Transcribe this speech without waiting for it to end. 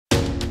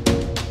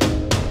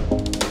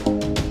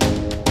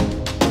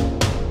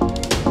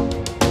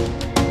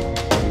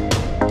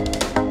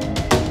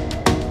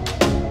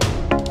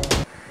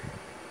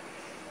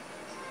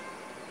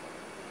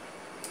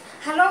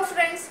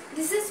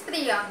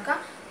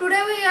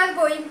Today we are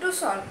going to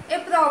solve a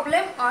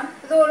problem on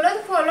roller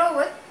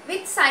follower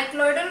with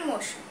cycloidal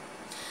motion.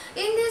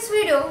 In this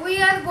video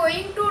we are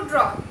going to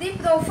draw the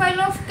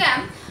profile of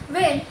cam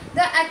when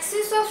the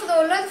axis of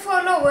roller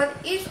follower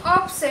is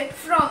offset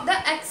from the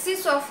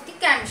axis of the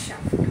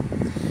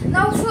camshaft.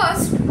 Now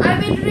first I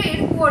will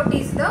read what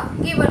is the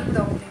given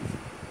problem.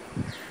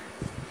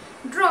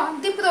 Draw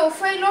the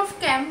profile of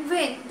cam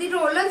when the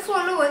roller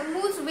follower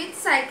moves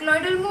with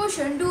cycloidal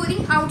motion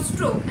during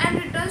outstroke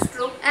and return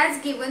stroke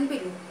as given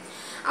below.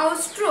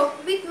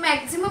 Outstroke with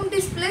maximum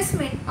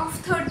displacement of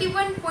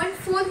 31.4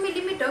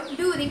 mm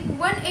during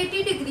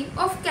 180 degree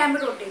of cam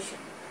rotation.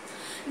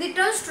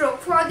 Return stroke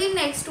for the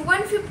next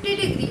 150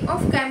 degree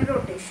of cam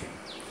rotation.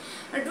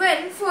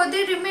 Dwell for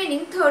the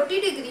remaining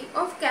 30 degree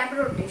of cam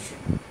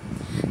rotation.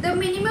 The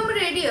minimum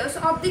radius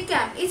of the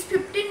cam is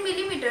 15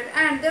 mm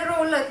and the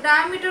roller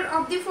diameter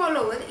of the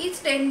follower is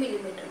 10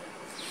 mm.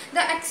 The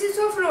axis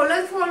of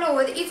roller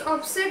follower is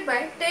offset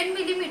by 10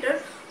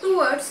 mm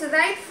towards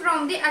right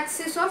from the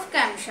axis of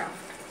camshaft.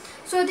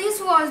 So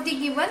this was the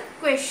given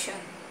question.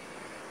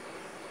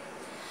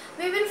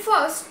 We will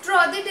first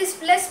draw the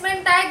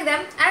displacement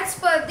diagram as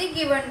per the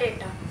given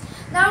data.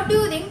 Now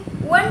during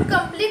one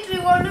complete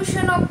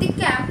revolution of the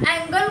cam,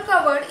 angle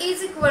covered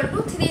is equal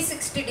to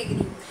 360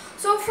 degree.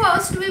 So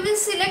first we will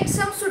select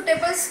some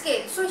suitable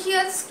scale. So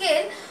here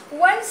scale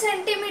 1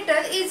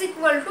 cm is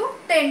equal to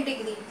 10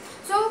 degree.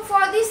 So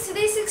for this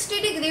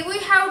 360 degree we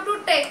have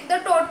to take the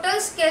total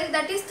scale,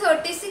 that is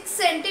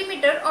 36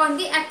 cm on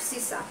the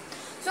axis.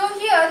 So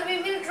here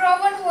we will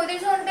draw one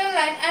horizontal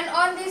line and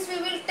on this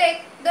we will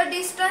take the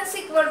distance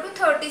equal to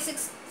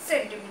 36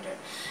 cm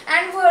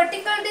and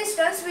vertical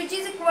distance which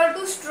is equal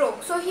to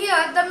stroke. So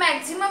here the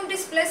maximum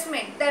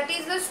displacement, that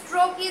is the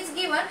stroke, is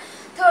given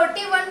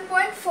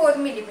 31.4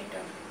 mm.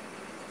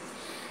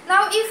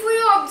 Now if we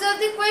observe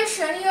the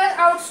question, here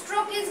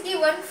outstroke is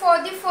given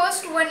for the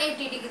first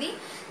 180 degree,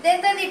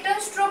 then the return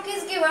stroke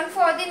is given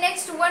for the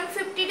next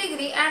 150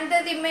 degree and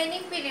the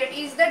remaining period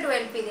is the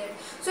dwell period.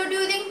 So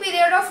during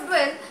period of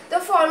dwell, the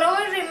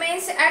follower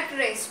remains at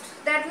rest.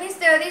 That means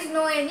there is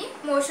no any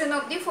motion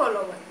of the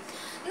follower.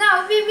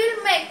 Now we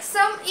will make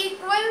some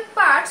equal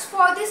parts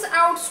for this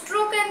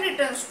outstroke and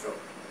return stroke.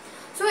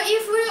 So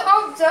if we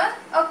observe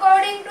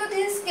according to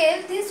this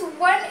scale, this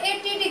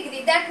 180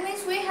 degree, that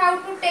means we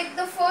have to take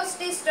the first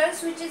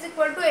distance which is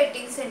equal to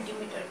 18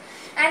 cm.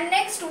 And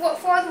next for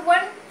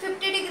 150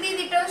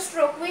 degree return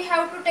stroke we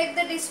have to take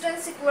the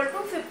distance equal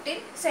to 15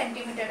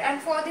 cm.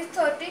 And for this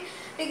 30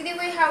 degree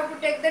we have to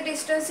take the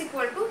distance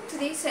equal to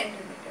 3 cm.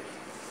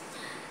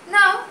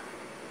 Now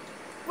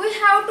we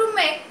have to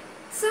make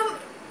some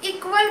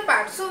equal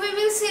parts. So we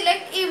will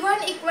select even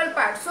equal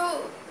parts.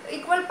 So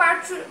equal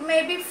parts should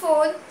maybe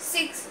 4,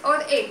 6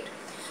 or 8.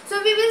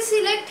 So we will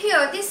select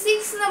here the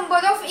 6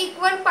 number of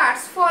equal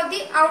parts for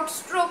the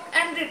outstroke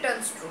and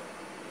return stroke.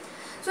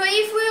 So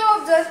if we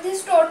observe,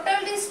 this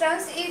total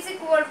distance is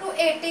equal to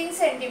 18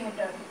 cm.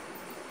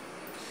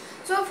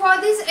 So for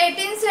this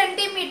 18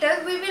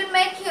 cm we will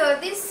make here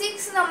the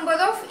 6 number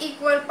of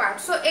equal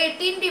parts. So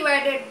 18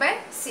 divided by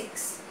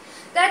 6.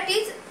 That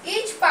is,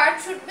 each part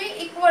should be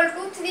equal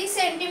to 3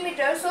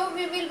 cm. So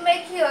we will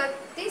make here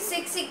the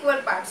 6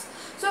 equal parts.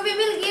 So we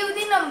will give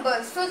the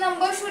numbers. So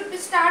numbers should be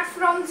start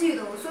from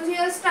 0. So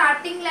here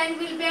starting line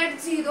will be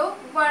at 0,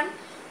 1,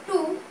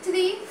 2,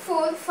 3,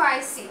 4,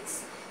 5,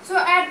 6. So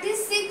at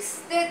this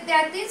 6,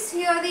 that is,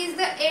 here is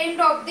the end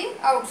of the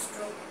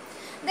outstroke.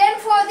 Then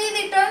for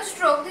the return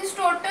stroke, this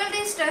total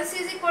distance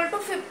is equal to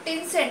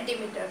 15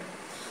 cm.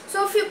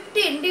 So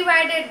 15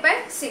 divided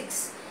by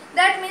 6.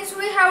 That means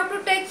we have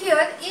to take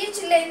here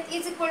each length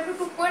is equal to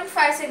 2.5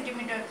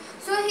 cm.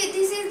 So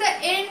this is the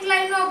end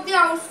line of the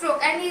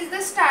outstroke and is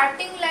the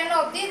starting line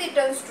of the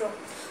return stroke.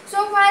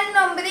 So while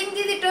numbering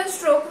the return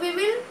stroke, we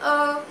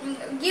will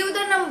give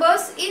the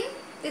numbers in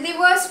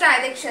reverse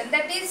direction.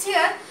 That is,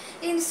 here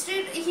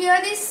instead here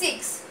is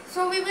 6.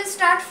 So we will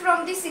start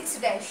from the 6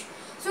 dash.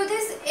 So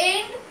this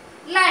end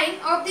line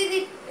of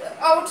the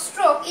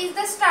outstroke is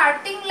the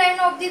starting line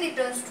of the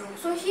return stroke.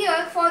 So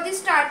here for the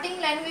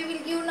starting line we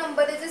will give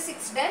number as a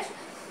 6 dash.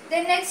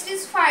 Then next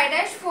is 5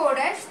 dash, 4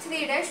 dash,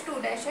 3 dash,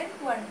 2 dash and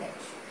 1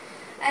 dash.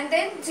 And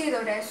then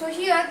 0 dash. So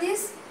here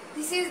this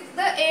is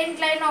the end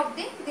line of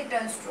the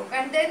return stroke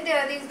and then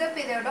there is the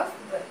period of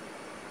dwell.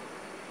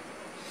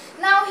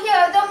 Now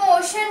here the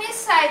motion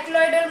is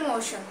cycloidal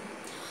motion.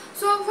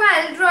 So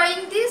while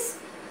drawing this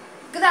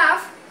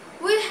graph,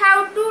 we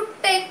have to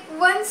take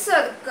one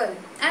circle,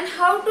 and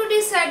how to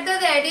decide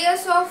the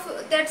radius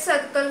of that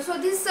circle. So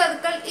this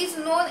circle is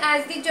known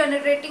as the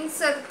generating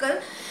circle,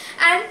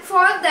 and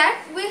for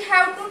that we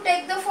have to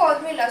take the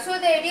formula. So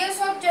radius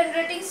of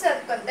generating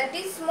circle, that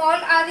is small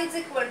r, is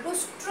equal to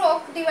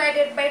stroke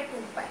divided by 2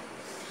 pi.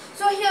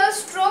 So here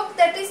stroke,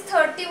 that is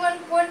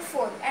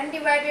 31.4 and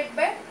divided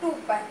by 2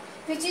 pi,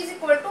 which is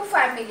equal to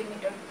 5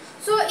 mm.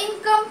 So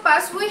in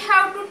compass we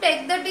have to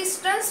take the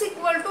distance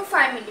equal to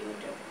 5 mm.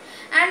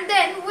 And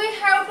then we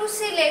have to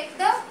select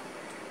the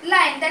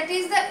line, that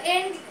is the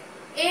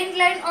end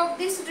line of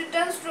this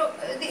return stroke,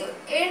 the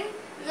end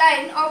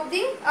line of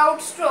the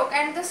outstroke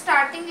and the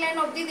starting line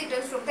of the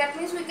return stroke. That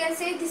means we can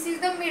say this is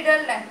the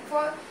middle line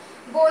for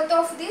both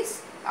of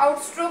these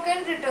outstroke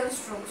and return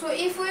stroke. So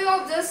if we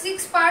observe,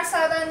 6 parts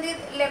are on the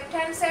left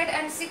hand side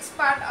and 6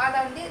 parts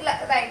are on the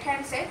right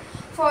hand side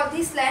for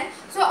this line.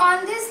 So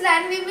on this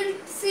line we will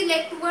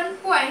select one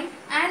point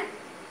and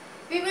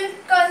we will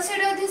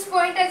consider this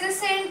point as a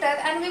center,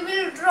 and we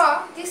will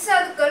draw the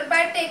circle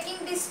by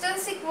taking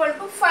distance equal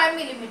to 5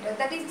 mm.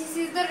 That is, this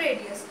is the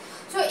radius.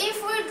 So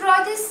if we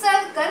draw this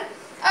circle,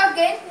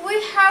 again we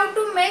have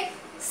to make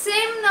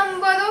same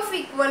number of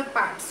equal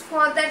parts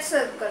for that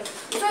circle.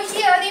 So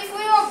here if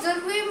we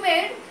observe, we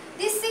made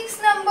the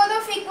 6 number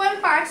of equal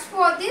parts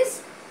for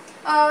this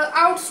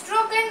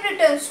outstroke and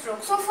return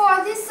stroke. So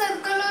for this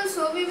circle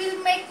also we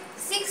will make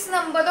 6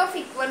 number of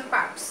equal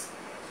parts.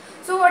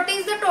 So what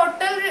is the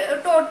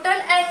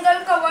total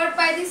angle covered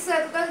by this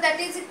circle? That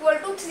is equal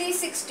to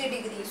 360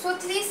 degrees. So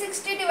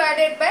 360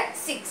 divided by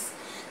 6.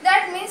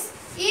 That means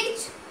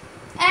each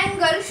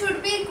angle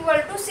should be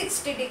equal to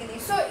 60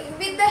 degrees. So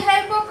with the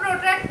help of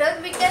protractor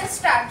we can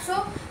start.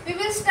 So we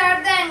will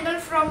start the angle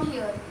from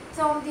here,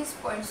 from this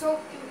point. So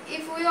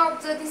if we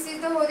observe, this is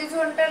the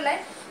horizontal line.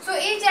 So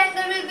each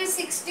angle will be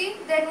 60,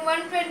 then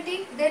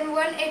 120, then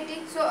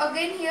 180. So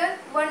again here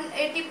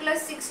 180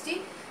 plus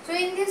 60. So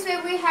in this way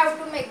we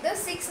have to make the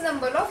 6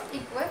 number of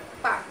equal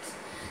parts.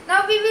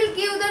 Now we will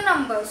give the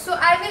numbers. So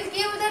I will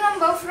give the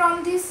number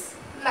from this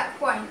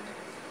point.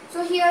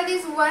 So here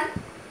is 1,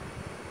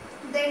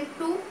 then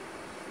 2,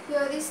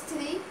 here is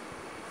 3,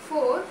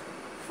 4,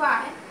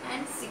 5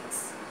 and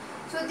 6.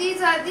 So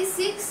these are the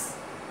 6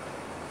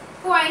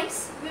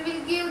 points. We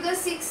will give the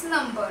 6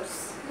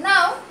 numbers.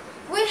 Now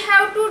we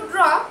have to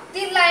draw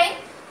the line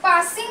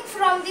passing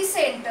from the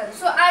center.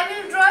 So I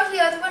will draw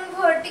here one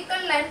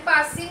vertical line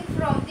passing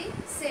from the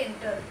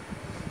center.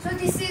 So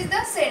this is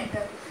the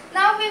center.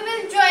 Now we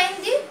will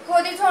join the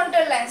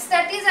horizontal lines.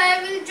 That is,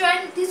 I will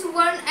join this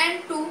 1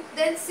 and 2,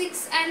 then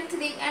 6 and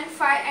 3 and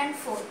 5 and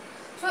 4.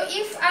 So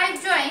if I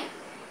join,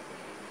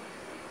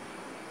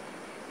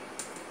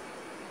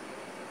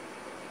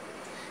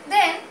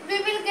 then we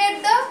will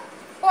get the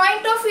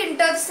point of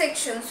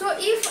intersection. So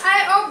if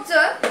I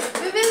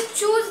observe, we will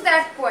choose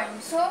that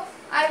point. So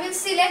I will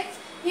select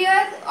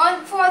here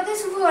for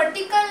this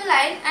vertical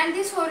line and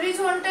this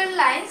horizontal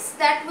lines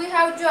that we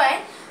have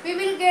joined, we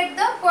will get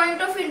the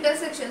point of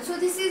intersection. So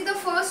this is the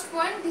first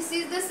point, this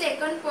is the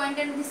second point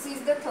and this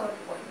is the third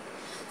point.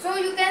 So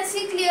you can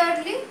see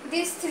clearly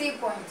these 3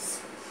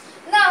 points.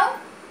 Now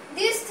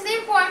these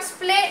 3 points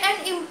play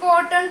an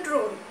important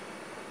role.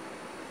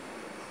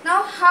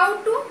 Now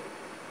how to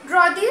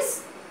draw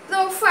this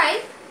profile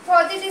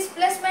for the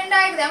displacement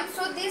diagram?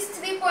 So these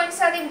 3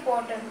 points are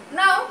important.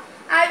 Now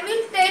I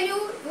will tell you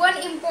one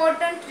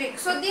important trick.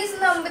 So this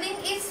numbering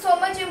is so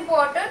much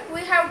important.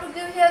 We have to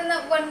give here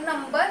one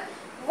number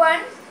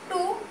 1,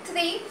 2,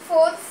 3,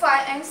 4,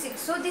 5 and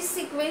 6. So this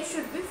sequence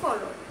should be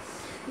followed.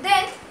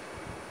 Then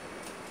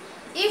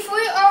if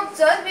we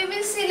observe, we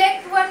will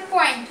select one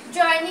point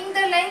joining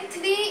the line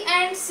 3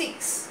 and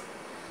 6.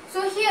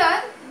 So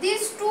here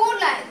these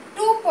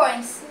two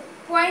points,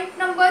 point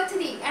number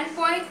 3 and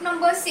point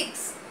number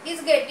 6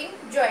 is getting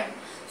joined.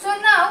 So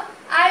now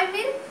I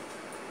will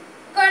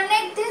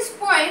connect this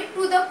point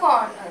to the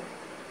corner.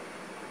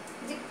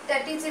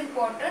 That is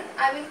important.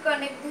 I will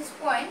connect this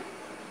point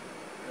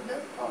to the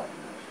corner.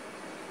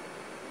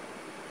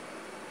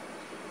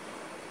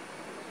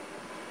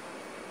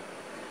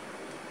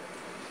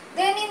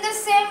 Then in the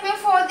same way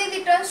for the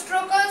return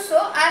stroke also,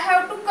 I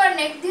have to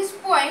connect this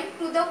point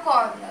to the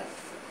corner.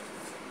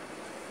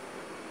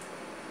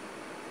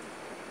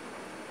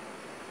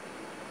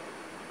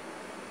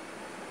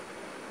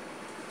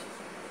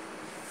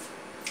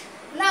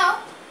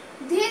 Now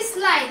this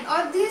line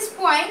or this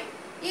point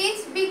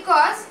is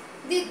because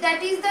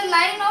that is the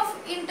line of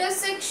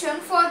intersection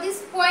for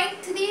this point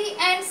 3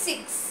 and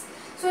 6.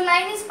 So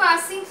line is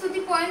passing through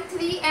the point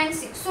 3 and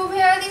 6. So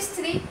here is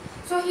 3.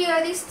 So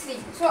here is 3.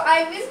 So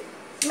I will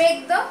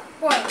make the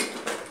point.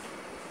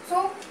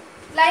 So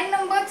line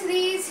number 3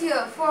 is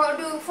here for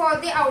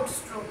the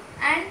outstroke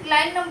and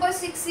line number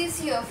 6 is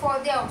here for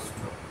the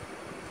outstroke.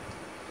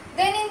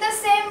 Then in the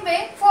same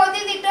way for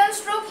the return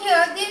stroke,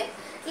 here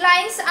the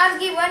lines are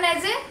given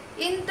as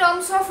in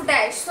terms of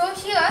dash. So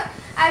here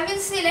I will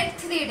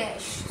select 3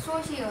 dash. So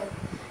here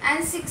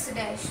and 6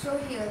 dash. So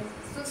here.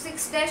 So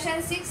 6 dash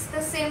and 6,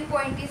 the same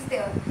point is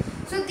there.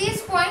 So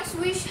these points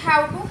we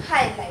have to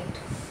highlight.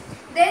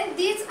 Then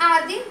these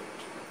are the,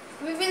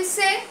 we will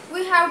say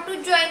we have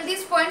to join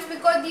these points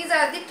because these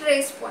are the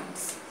trace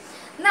points.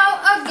 Now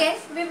again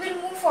we will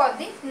move for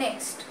the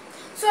next.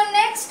 So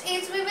next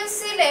is we will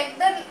select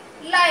the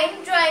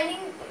line joining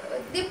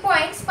the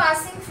points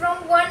passing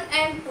from 1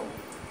 and 2.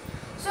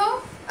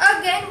 So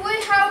again we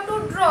have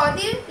to draw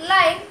the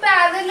line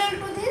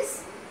parallel to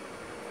this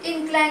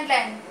inclined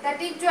line,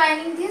 that is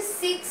joining this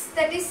 6,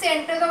 that is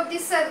center of the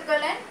circle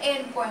and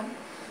end point.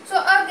 So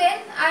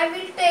again I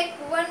will take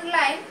one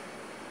line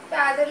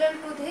parallel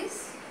to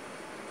this.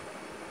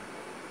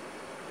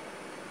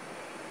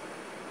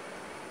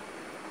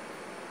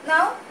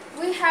 Now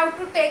we have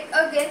to take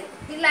again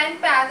the line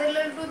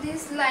parallel to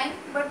this line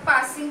but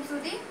passing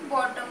through the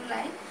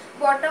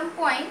bottom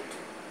point.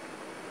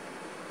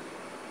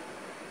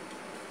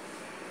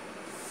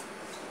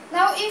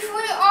 Now if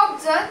we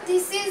observe,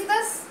 this is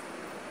the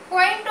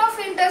point of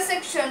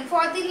intersection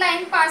for the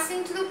line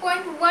passing through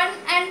point 1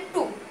 and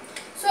 2.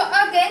 So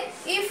again,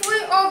 if we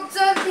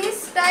observe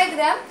this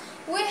diagram,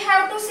 we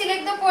have to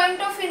select the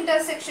point of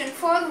intersection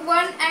for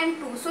 1 and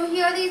 2. So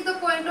here is the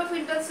point of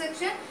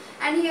intersection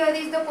and here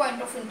is the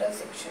point of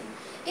intersection.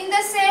 In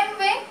the same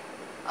way,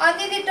 on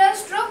the return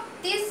stroke,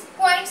 these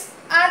points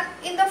are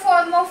in the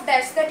form of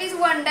dash, that is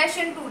 1 dash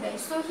and 2 dash.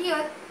 So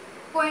here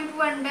point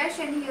 1 dash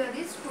and here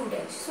is 2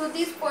 dash. So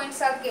these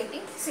points are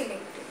getting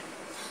selected.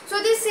 So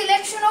this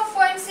selection of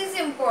points is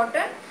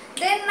important.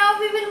 Then now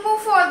we will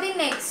move for the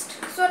next.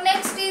 So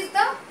next is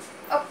the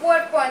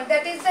upward point,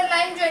 that is the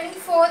line joining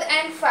 4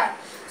 and 5.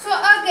 So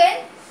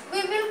again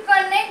we will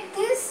connect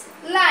this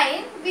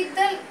line with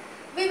the,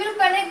 we will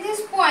connect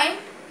this point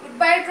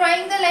by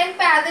drawing the line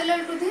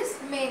parallel to this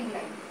main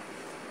line.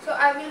 So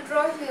I will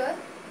draw here.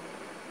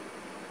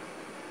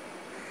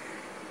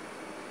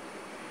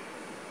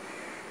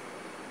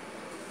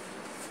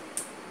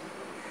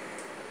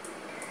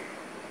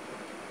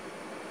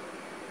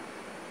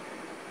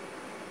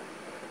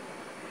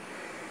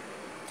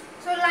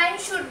 So line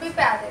should be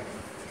parallel.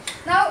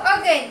 Now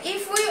again,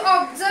 if we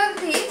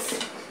observe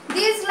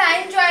this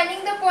line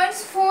joining the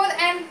points 4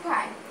 and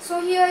 5.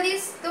 So here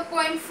is the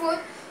point 4.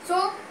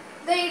 So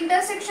the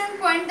intersection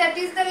point, that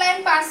is the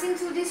line passing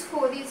through this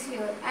 4 is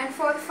here, and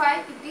for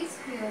 5 it is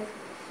here.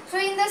 So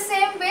in the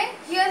same way,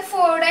 here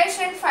 4 dash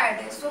and 5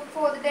 dash. So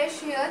 4 dash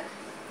here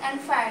and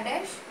 5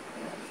 dash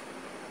here.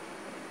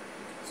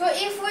 So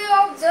if we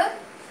observe,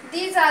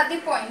 these are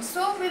the points.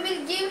 So we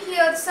will give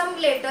here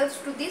some letters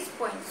to these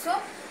points. So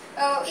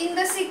in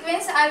the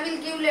sequence I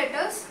will give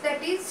letters,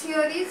 that is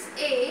here is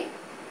A,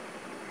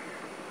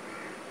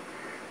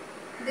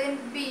 then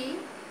B,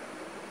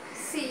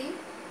 C,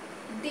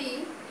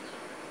 D,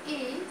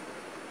 E,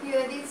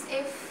 here is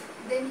F,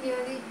 then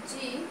here is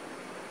G,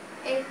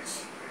 H,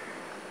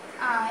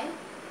 I,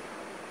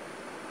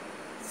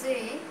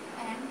 J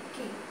and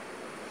K.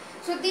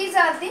 So these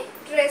are the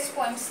trace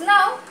points.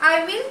 Now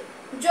I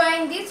will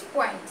join these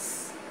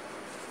points.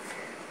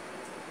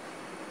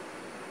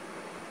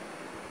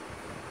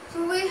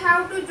 So we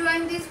have to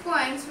join these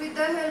points with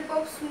the help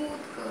of smooth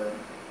curve.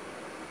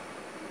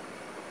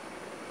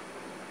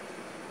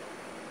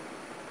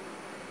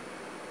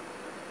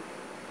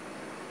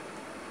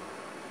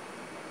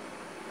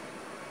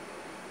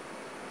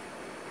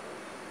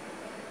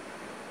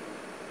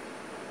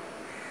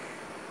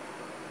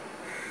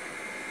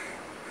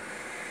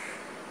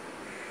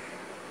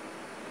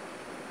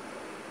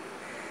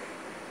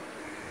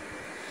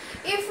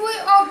 If we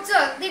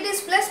observe the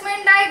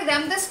displacement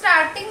diagram, the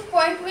starting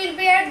point will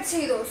be at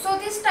 0. So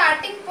the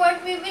starting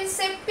point we will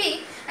say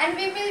P and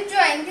we will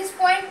join this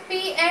point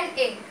P and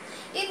A.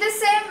 In the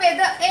same way,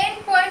 the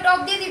end point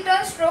of the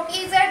return stroke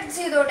is at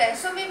 0 dash.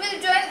 So we will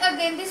join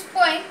again this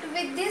point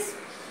with this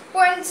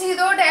point 0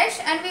 dash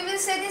and we will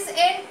say this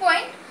end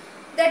point,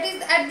 that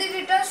is at the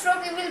return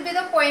stroke, it will be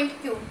the point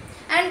Q.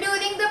 And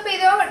during the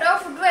period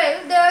of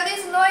dwell, there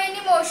is no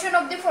any motion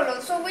of the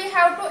follower. So we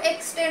have to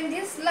extend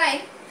this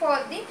line for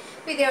the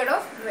period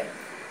of dwell.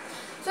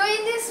 So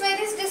in this way,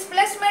 this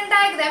displacement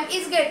diagram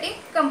is getting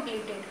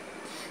completed.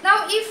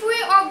 Now if we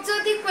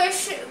observe the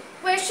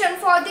question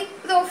for the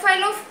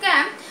profile of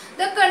cam,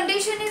 the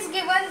condition is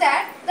given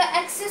that the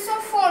axis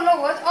of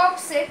follower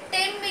offset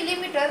 10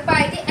 mm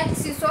by the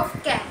axis of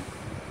cam.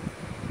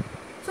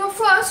 So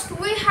first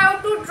we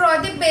have to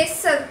draw the base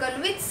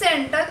circle with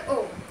center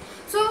O.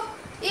 So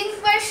in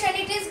question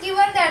it is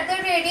given that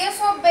the radius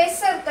of base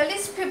circle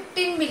is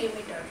 15 mm.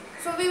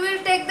 So we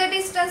will take the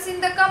distance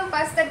in the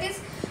compass, that is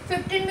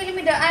 15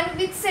 mm, and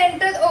with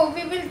center O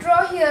we will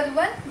draw here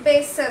one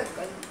base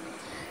circle.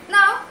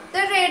 Now the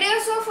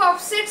radius of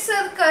offset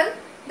circle,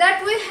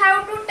 that we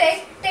have to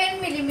take 10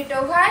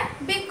 mm. Why?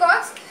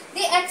 Because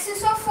the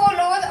axis of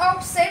follower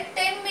offset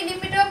 10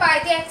 mm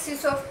by the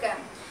axis of cam.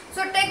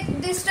 So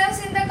take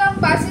distance in the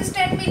compass is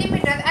 10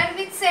 mm and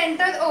with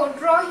center O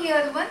draw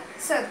here one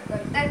circle.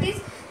 That is,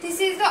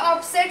 this is the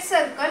offset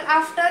circle.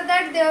 After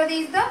that there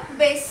is the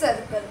base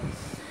circle.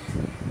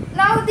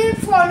 Now the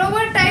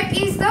follower type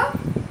is the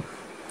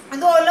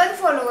roller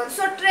follower.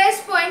 So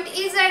trace point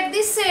is at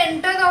the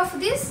center of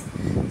this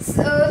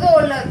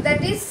roller,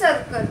 that is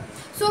circle.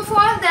 So for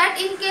that,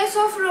 in case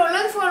of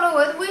roller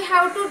follower, we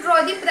have to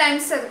draw the prime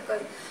circle.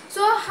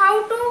 So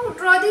how to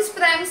draw this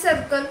prime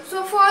circle?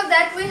 So for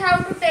that we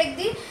have to take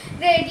the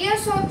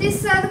radius of the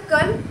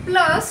circle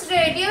plus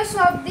radius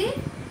of the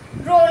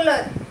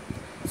roller.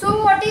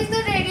 So what is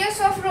the radius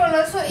of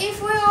roller? So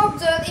if we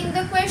observe in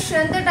the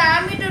question, the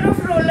diameter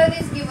of roller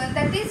is given,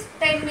 that is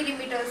 10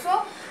 mm.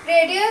 So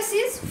radius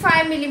is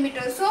 5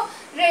 mm. So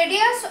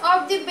radius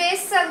of the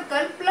base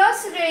circle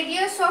plus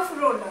radius of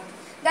roller.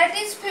 that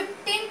is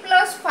 15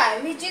 plus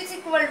 5, which is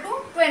equal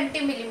to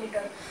 20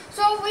 millimeter.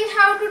 So we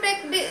have to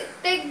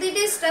take the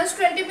distance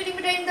 20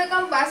 millimeter in the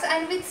compass,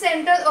 and with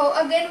center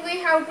O again we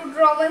have to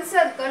draw one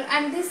circle,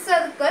 and this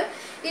circle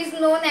is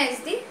known as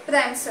the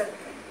prime circle.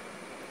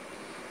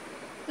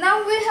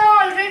 Now we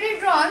have already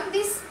drawn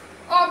this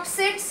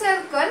offset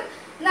circle.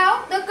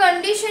 Now the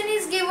condition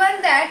is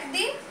given that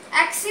the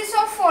axis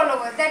of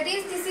follower, that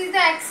is, this is the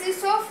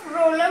axis of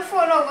roller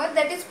follower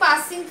that is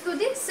passing through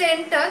the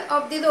center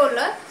of the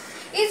roller,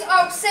 is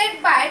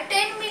offset by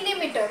 10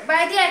 millimeter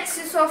by the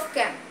axis of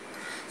cam.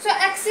 So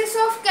axis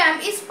of cam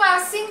is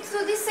passing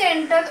through the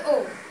center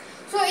O.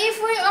 So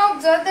if we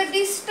observe the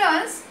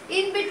distance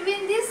in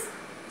between this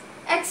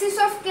axis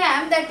of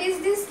cam, that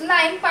is this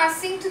line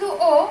passing through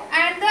O,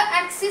 and the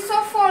axis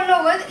of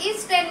follower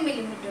is 10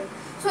 millimeter.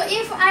 So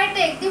if I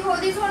take the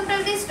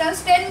horizontal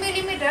distance 10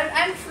 millimeter,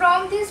 and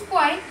from this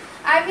point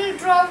I will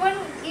draw one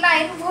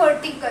line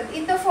vertical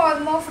in the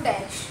form of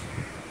dash.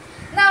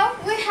 Now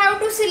we have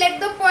to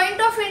select the point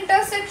of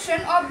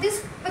intersection of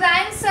this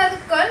prime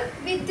circle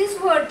with this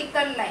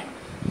vertical line,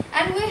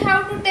 and we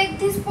have to take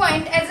this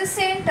point as a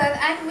center,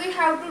 and we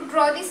have to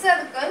draw the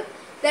circle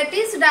that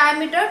is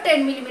diameter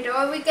 10 millimeter,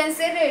 or we can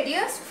say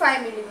radius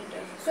 5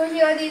 millimeter. So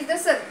here is the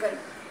circle.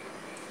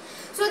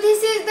 So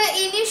this is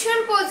the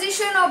initial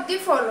position of the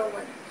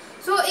follower.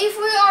 So if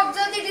we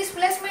observe the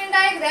displacement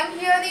diagram,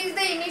 here is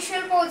the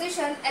initial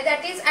position,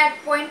 that is at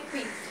point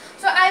P.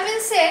 So I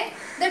will say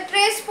the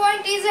trace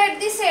point is at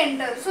the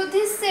center. So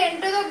this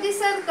center of the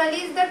circle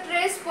is the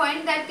trace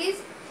point, that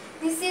is,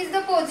 this is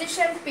the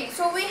position P.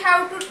 So we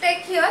have to take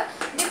here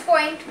the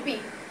point P,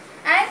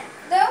 and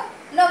the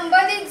number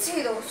is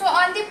 0. So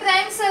on the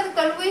prime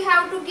circle we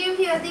have to give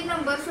here the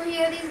number. So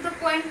here is the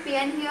point P,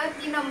 and here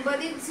the number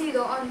is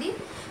 0 on the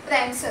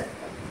prime circle.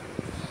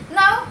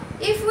 Now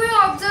if we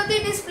observe the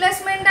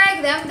displacement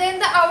diagram, then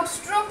the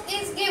outstroke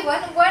is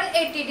given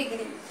 180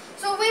 degree.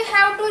 So we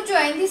have to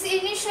join this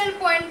initial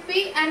point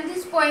P and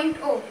this point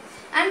O,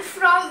 and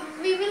from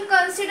we will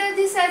consider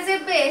this as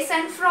a base,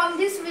 and from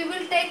this we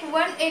will take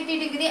 180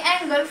 degree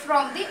angle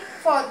for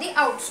the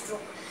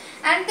outstroke,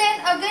 and then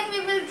again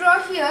we will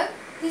draw here.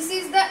 This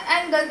is the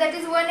angle, that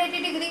is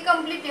 180 degree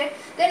completed.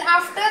 Then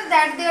after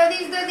that there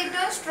is the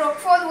return stroke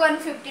for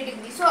 150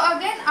 degree. So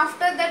again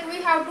after that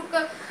we have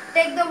to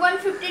take the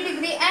 150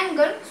 degree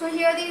angle. So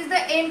here is the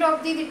end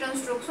of the return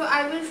stroke. So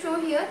I will show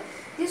here,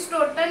 this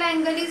total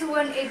angle is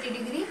 180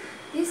 degree,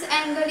 this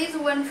angle is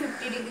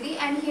 150 degree,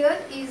 and here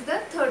is the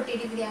 30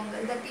 degree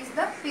angle, that is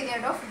the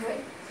period of dwell.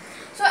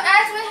 So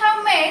as we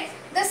have made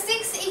the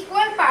 6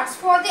 equal parts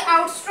for the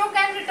outstroke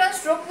and return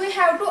stroke, we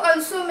have to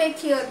also make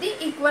here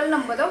the equal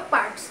number of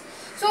parts.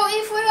 So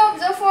if we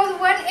observe for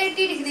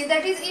 180 degree,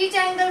 that is each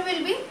angle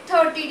will be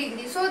 30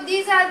 degree. So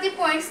these are the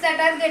points that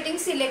are getting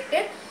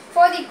selected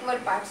for the equal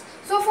parts.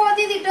 So for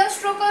the return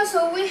stroke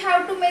also we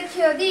have to make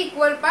here the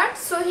equal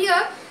parts. So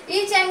here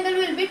each angle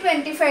will be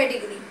 25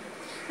 degree.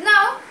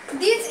 Now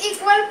these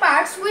equal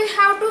parts we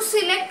have to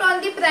select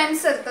on the prime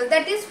circle,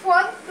 that is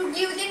for to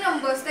give the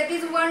numbers, that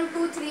is 1,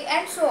 2, 3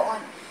 and so on.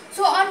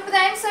 So on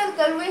prime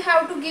circle we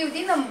have to give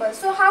the numbers.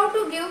 So how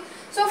to give?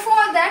 So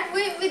for that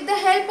we, with the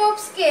help of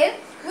scale,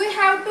 we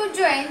have to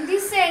join the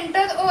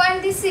center O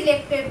and the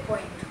selected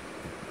point.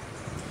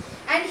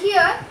 And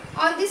here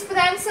on this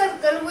prime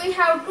circle we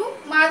have to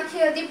mark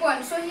here the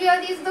point. So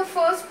here is the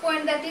first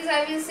point, that is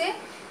I will say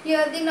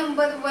here the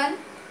number 1.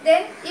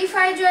 Then if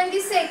I join the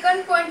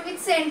second point with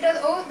center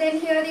O, then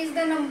here is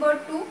the number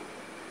 2.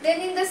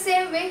 Then in the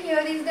same way here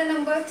is the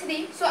number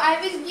 3. So I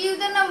will give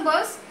the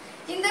numbers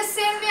in the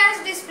same way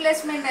as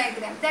displacement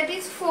diagram, that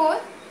is 4,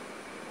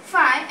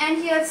 5 and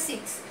here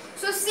 6.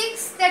 So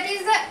 6, that is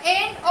the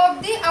end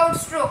of the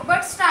outstroke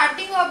but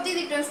starting of the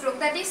return stroke,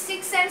 that is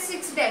 6 and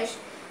 6 dash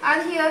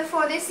are here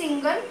for a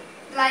single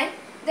line.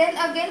 Then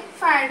again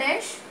 5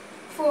 dash,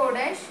 4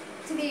 dash,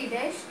 3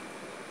 dash,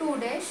 2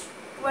 dash,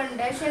 1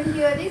 dash, and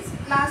here is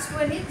last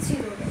one is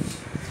 0 dash.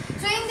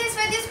 So in this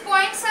way these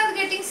points are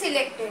getting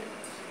selected.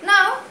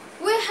 Now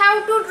we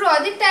have to draw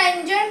the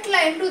tangent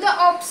line to the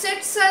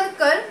offset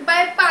circle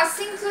by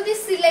passing through the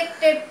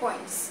selected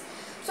points.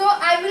 So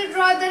I will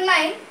draw the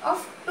line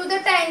to the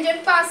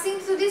tangent passing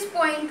through this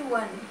point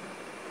 1.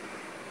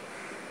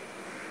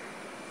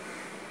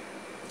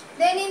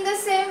 Then in the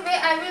same way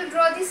I will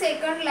draw the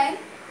second line,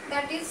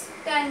 that is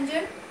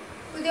tangent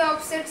to the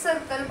offset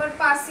circle but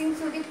passing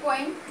through the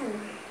point 2.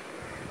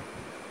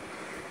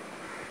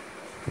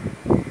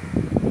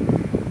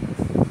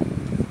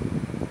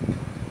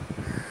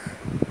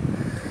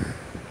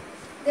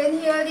 Then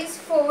here is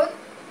 4,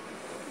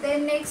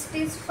 then next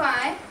is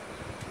 5,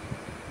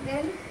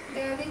 then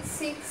there is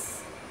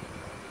 6,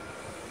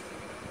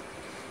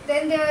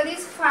 then there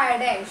is 5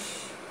 dash,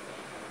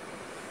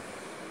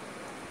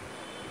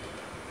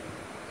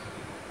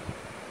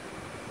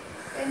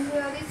 then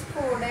here is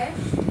 4 dash,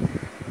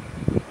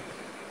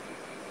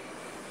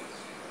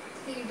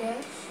 3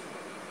 dash,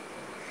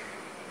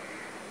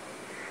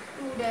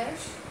 2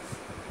 dash,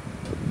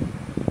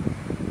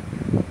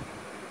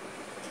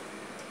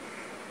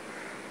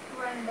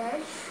 1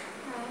 dash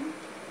and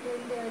then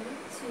there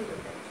is 0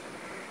 dash.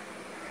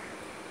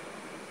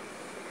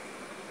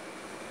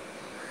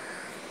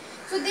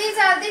 So these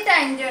are the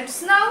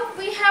tangents. Now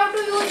we have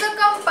to use the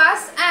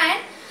compass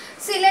and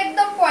select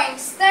the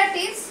points. That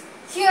is,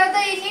 here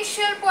the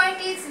initial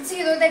point is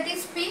 0, that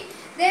is P.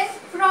 Then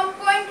from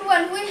point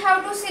 1 we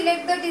have to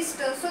select the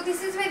distance. So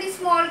this is very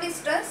small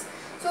distance.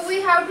 So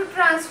we have to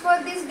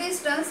transfer this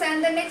distance,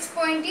 and the next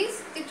point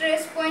is the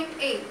trace point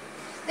A.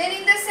 Then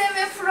in the same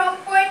way from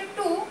point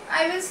 2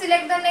 I will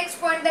select the next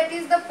point, that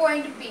is the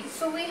point B.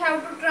 So we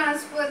have to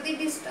transfer the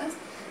distance,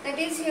 that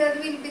is here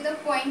will be the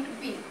point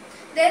B.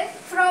 Then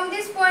from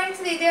this point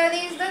 3 there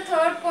is the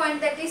third point,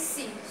 that is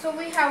C. So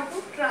we have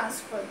to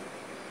transfer.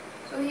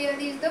 So here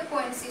is the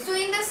point C. So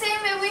in the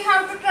same way we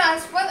have to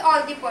transfer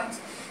all the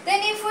points.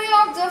 Then if we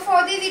observe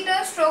for the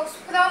return strokes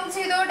from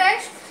 0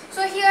 dash,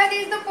 so here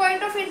is the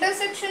point of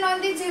intersection on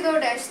the 0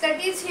 dash,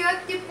 that is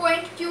here the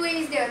point Q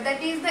is there,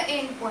 that is the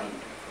end point.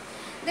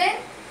 Then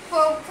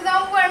from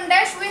 1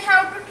 dash we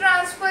have to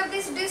transfer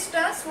this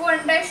distance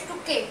 1 dash to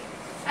K,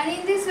 and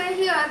in this way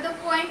here the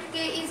point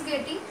K is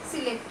getting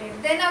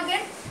selected. Then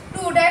again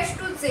 2 dash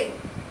to J.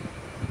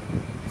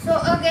 So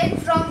again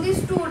from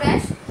this 2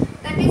 dash,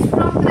 that is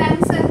from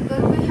prime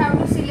circle, we have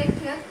to select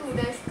here 2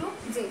 dash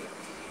to J,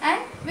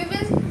 and we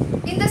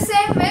will in the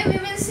same way we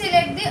will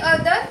select the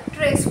other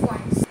trace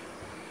points.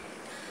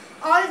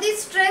 All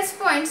these trace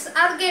points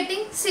are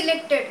getting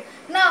selected.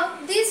 Now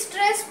these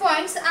trace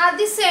points are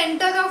the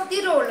center of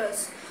the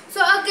rollers.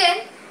 So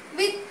again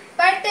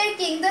by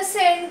taking the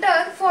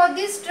center for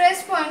these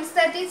trace points,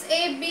 that is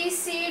A, B,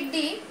 C,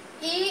 D,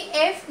 E,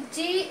 F,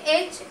 G,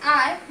 H,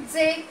 I,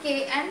 J,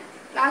 K, and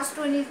last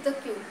one is the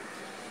Q.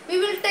 We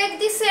will take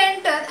the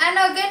center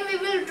and again we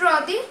will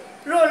draw the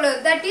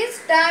roller, that is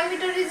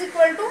diameter is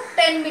equal to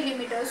 10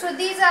 mm. So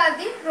these are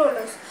the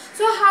rollers.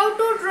 So how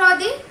to draw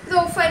the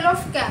profile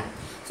of cam?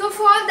 So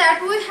for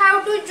that we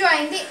have to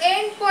join the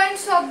end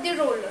points of the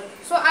roller.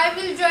 So I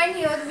will join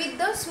here with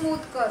the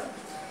smooth curve.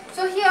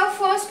 So here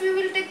first we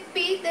will take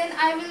P, then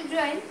I will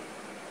join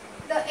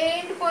the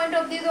end point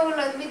of the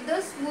roller with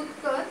the smooth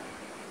curve.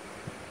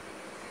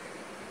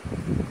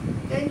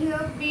 Then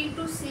here B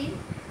to C,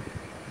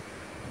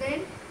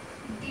 then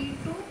D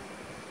to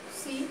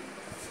C,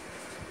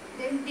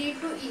 then D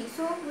to E.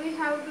 So we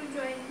have to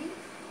join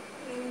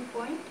the end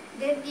point.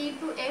 Then E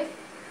to F,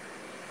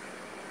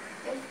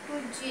 F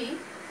to G,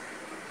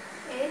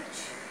 H,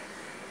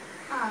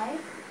 I,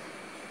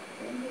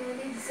 then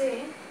here is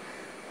J,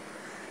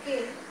 K,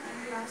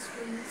 and last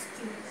one is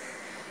Q.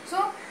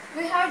 So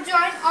we have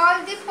joined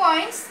all the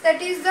points,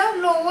 that is the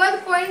lower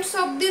points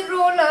of the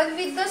roller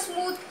with the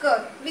smooth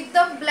curve with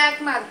the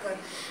black marker,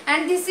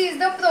 and this is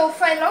the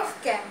profile of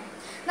cam.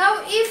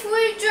 Now if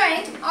we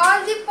join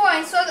all the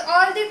points or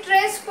all the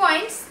trace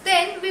points,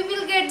 then we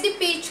will get the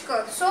pitch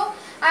curve. So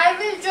I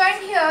will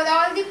join here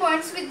all the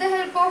points with the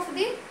help of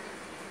the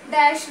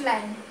dash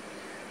line.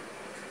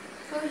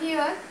 So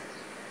here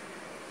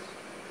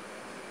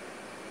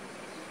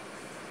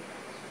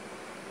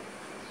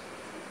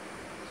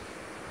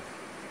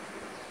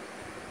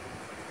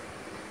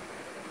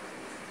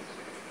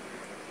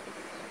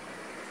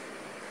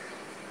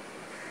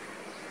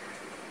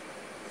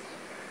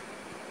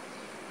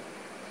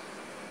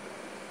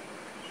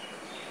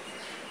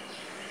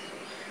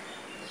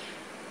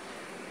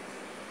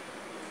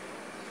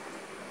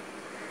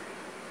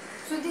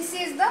this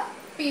is the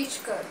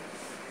pitch curve.